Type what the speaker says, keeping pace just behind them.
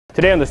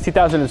Today on this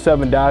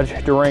 2007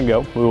 Dodge Durango,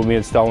 we will be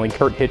installing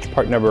CURT Hitch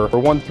part number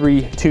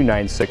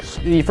 13296.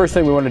 The first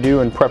thing we want to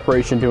do in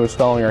preparation to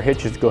installing our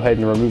hitch is go ahead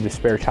and remove the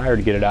spare tire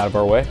to get it out of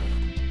our way.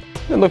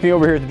 Then looking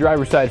over here at the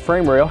driver's side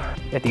frame rail,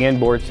 at the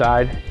inboard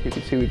side, you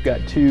can see we've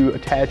got two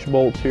attached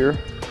bolts here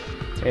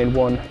and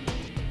one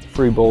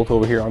free bolt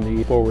over here on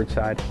the forward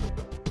side.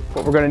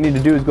 What we're going to need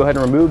to do is go ahead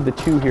and remove the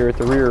two here at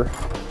the rear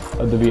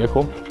of the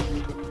vehicle.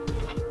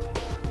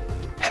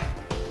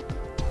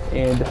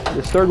 And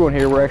this third one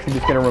here, we're actually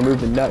just going to remove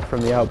the nut from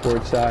the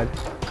outboard side.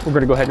 We're going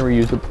to go ahead and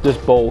reuse this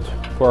bolt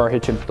for our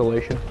hitch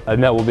installation. The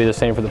nut will be the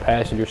same for the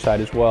passenger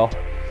side as well.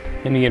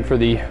 And again, for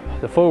the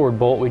forward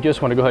bolt, we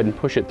just want to go ahead and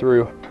push it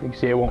through. You can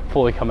see it won't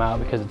fully come out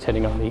because it's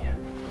hitting on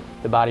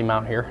the body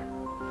mount here.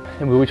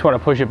 And we just want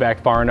to push it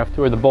back far enough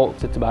to where the bolt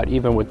sits about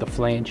even with the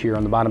flange here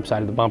on the bottom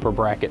side of the bumper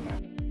bracket.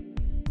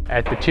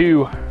 At the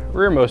two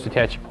rearmost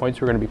attachment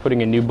points, we're going to be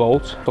putting in new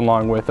bolts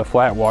along with a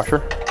flat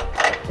washer.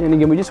 And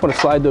again, we just want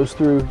to slide those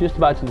through just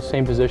about to the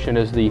same position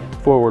as the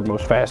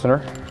forwardmost fastener.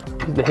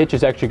 The hitch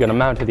is actually going to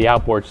mount to the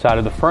outboard side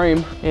of the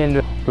frame, and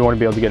we want to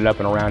be able to get it up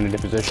and around into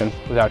position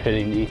without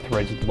hitting the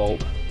threads of the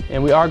bolt.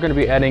 And we are going to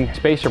be adding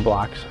spacer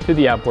blocks to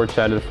the outboard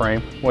side of the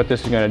frame. What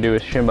this is going to do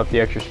is shim up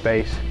the extra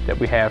space that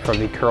we have from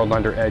the curled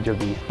under edge of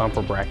the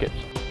bumper brackets.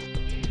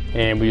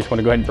 And we just want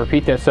to go ahead and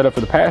repeat that setup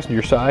for the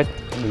passenger side,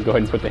 and then go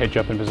ahead and put the hitch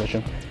up in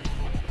position.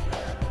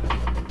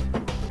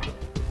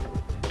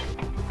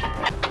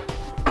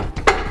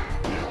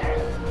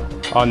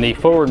 On the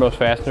forwardmost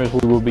fasteners,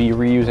 we will be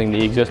reusing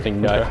the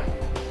existing nut.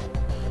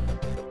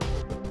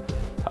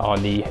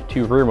 On the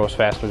two rearmost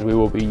fasteners, we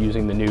will be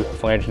using the new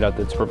flange nut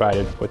that's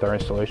provided with our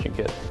installation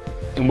kit.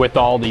 And with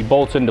all the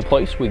bolts into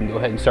place, we can go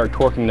ahead and start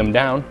torquing them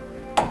down.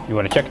 You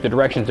want to check the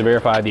directions to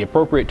verify the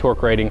appropriate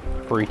torque rating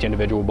for each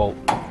individual bolt.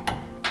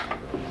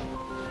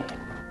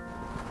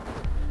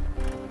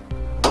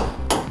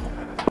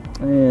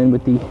 And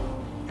with the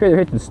trailer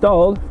hitch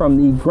installed,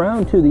 from the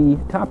ground to the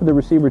top of the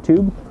receiver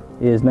tube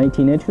is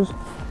 19 inches.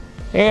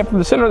 And from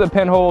the center of the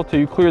pinhole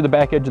to clear the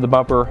back edge of the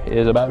bumper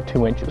is about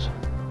 2 inches.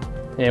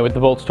 And with the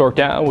bolts torqued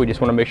down, we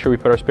just want to make sure we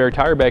put our spare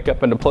tire back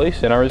up into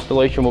place and our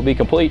installation will be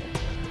complete.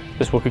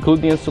 This will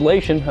conclude the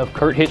installation of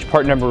CURT Hitch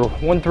part number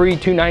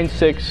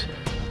 13296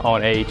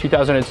 on a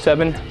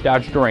 2007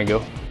 Dodge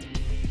Durango.